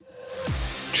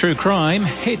True crime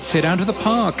hits it out of the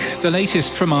park. The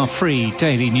latest from our free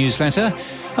daily newsletter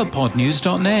at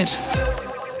podnews.net.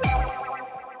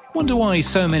 Wonder why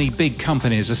so many big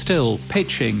companies are still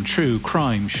pitching true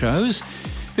crime shows?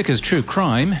 Because true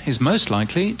crime is most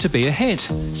likely to be a hit,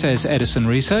 says Edison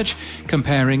Research,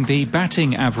 comparing the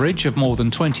batting average of more than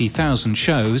 20,000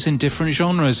 shows in different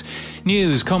genres.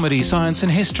 News, comedy, science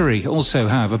and history also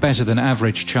have a better than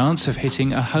average chance of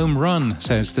hitting a home run,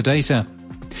 says the data.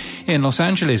 In Los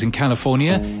Angeles in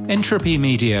California, Entropy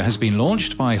Media has been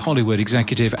launched by Hollywood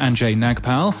executive Anjay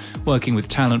Nagpal, working with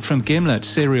talent from Gimlet,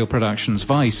 Serial Productions,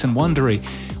 Vice and Wondery.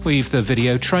 We've the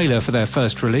video trailer for their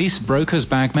first release, Brokers,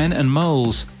 Bagmen and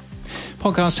Moles.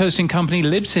 Podcast hosting company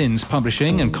Libsyn's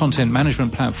publishing and content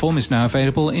management platform is now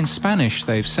available in Spanish,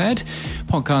 they've said.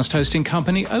 Podcast hosting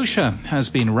company Osha has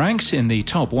been ranked in the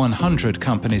top 100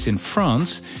 companies in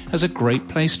France as a great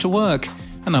place to work,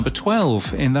 and number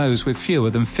 12 in those with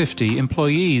fewer than 50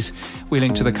 employees. We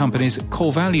link to the company's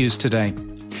core values today.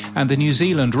 And the New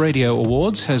Zealand Radio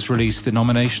Awards has released the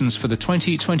nominations for the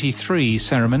 2023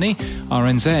 ceremony.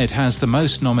 RNZ has the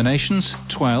most nominations,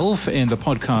 12 in the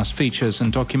podcast features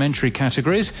and documentary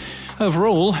categories.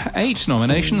 Overall, 8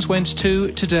 nominations went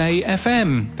to Today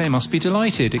FM. They must be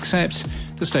delighted, except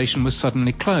the station was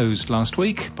suddenly closed last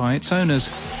week by its owners.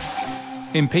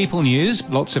 In People News,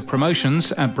 lots of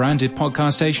promotions at branded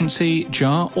podcast agency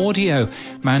Jar Audio.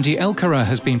 Mandy Elkara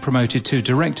has been promoted to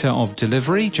Director of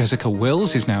Delivery. Jessica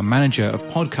Wills is now Manager of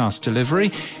Podcast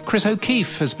Delivery. Chris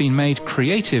O'Keefe has been made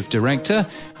Creative Director.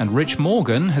 And Rich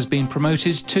Morgan has been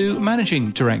promoted to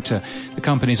Managing Director. The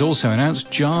company's also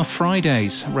announced Jar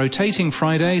Fridays, rotating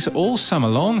Fridays all summer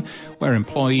long, where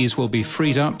employees will be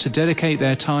freed up to dedicate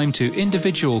their time to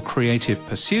individual creative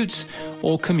pursuits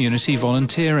or community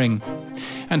volunteering.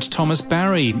 And Thomas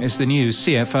Barry is the new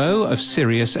CFO of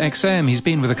SiriusXM. He's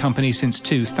been with the company since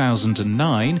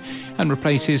 2009 and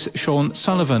replaces Sean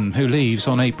Sullivan, who leaves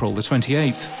on April the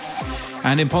 28th.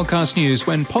 And in podcast news,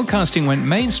 when podcasting went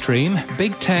mainstream,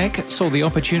 Big Tech saw the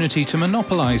opportunity to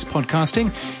monopolize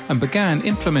podcasting and began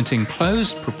implementing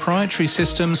closed proprietary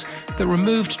systems that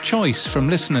removed choice from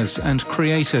listeners and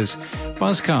creators.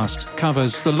 Buzzcast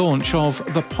covers the launch of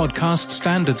the Podcast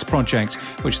Standards Project,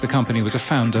 which the company was a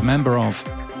founder member of.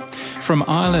 From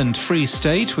Ireland, Free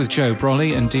State with Joe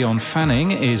Brolly and Dion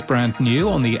Fanning is brand new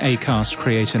on the Acast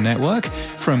Creator Network.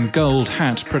 From Gold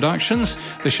Hat Productions,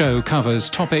 the show covers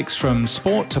topics from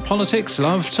sport to politics,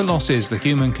 love to losses, the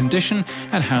human condition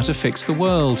and how to fix the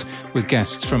world, with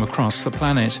guests from across the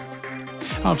planet.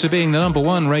 After being the number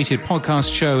 1 rated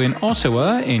podcast show in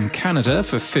Ottawa, in Canada,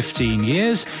 for 15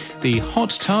 years, the Hot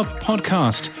Tub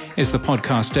Podcast is the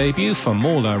podcast debut for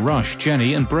Mauler, Rush,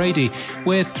 Jenny and Brady.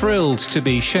 We're thrilled to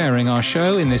be sharing our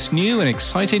show in this new and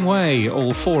exciting way,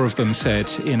 all 4 of them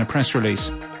said in a press release.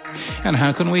 And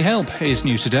How Can We Help is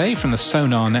new today from the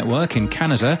Sonar Network in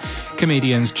Canada.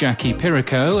 Comedians Jackie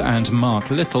Pirico and Mark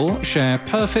Little share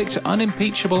perfect,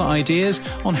 unimpeachable ideas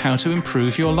on how to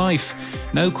improve your life.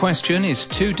 No question is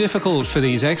too difficult for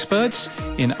these experts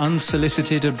in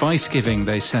unsolicited advice giving,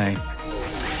 they say.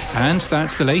 And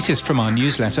that's the latest from our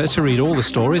newsletter. To read all the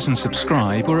stories and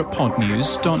subscribe, we're at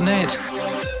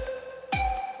podnews.net.